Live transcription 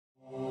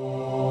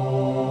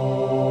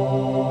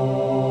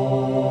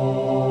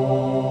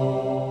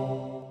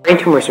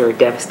Brain tumors are a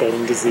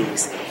devastating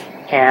disease,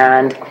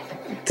 and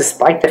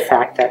despite the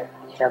fact that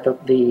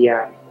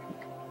the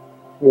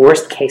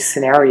worst case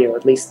scenario,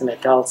 at least in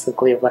adults, of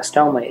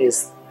glioblastoma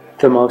is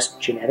the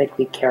most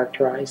genetically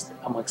characterized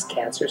amongst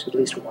cancers, at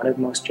least one of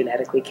the most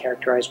genetically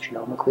characterized,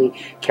 genomically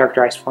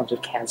characterized forms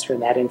of cancer,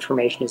 and that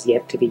information is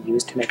yet to be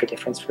used to make a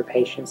difference for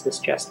patients. It's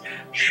just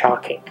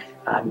shocking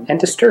and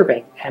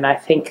disturbing, and I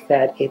think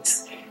that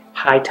it's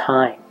high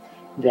time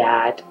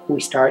that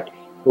we start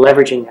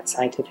leveraging that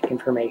scientific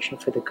information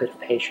for the good of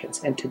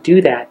patients. And to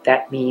do that,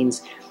 that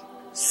means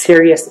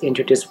serious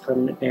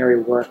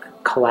interdisciplinary work,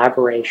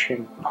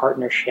 collaboration,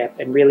 partnership,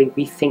 and really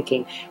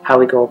rethinking how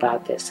we go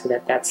about this so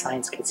that that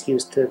science gets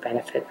used to the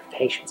benefit of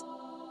patients.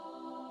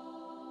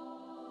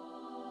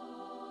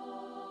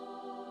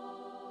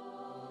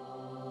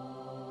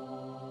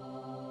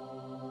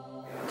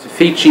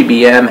 Defeat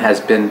GBM has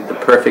been the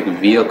perfect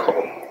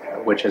vehicle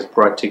which has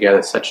brought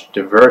together such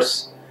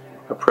diverse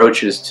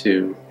approaches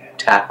to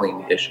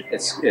tackling the issue.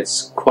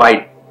 It's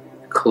quite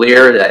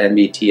clear that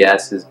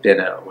MBTS has been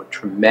a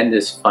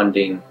tremendous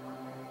funding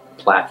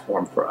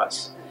platform for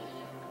us.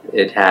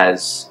 It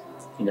has,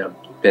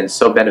 been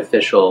so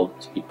beneficial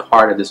to be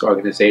part of this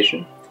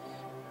organization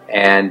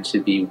and to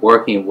be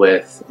working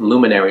with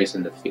luminaries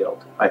in the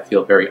field. I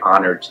feel very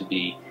honored to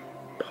be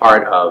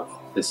part of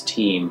this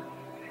team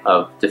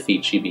of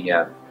Defeat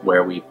GBM,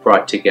 where we've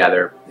brought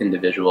together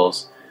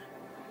individuals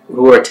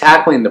who are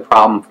tackling the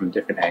problem from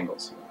different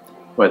angles,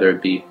 whether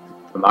it be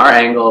from our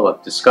angle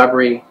of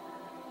discovery,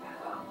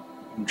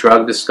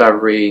 drug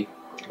discovery,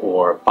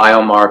 or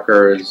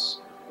biomarkers,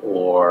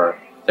 or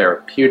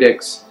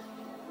therapeutics.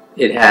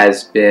 It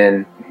has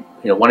been,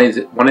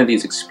 one of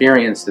these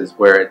experiences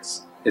where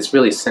it's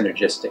really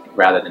synergistic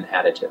rather than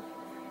additive.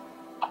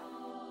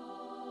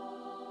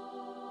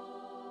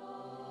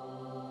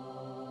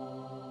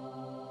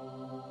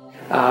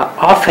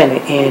 Often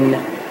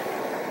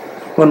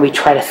when we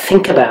try to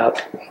think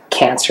about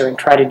cancer and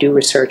try to do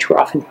research, we're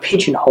often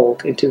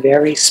pigeonholed into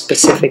very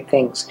specific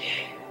things.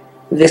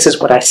 This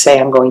is what I say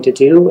I'm going to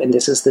do, and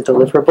this is the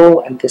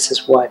deliverable, and this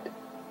is what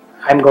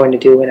I'm going to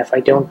do, and if I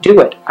don't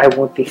do it, I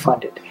won't be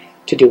funded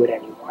to do it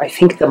anymore. I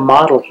think the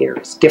model here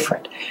is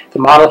different. The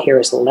model here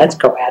is, let's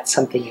go at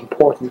something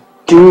important.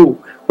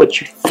 Do what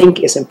you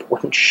think is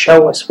important.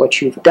 Show us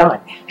what you've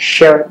done.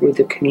 Share it with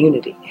the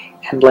community,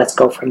 and let's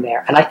go from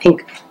there. And I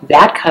think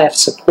that kind of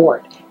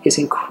support is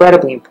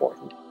incredibly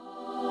important.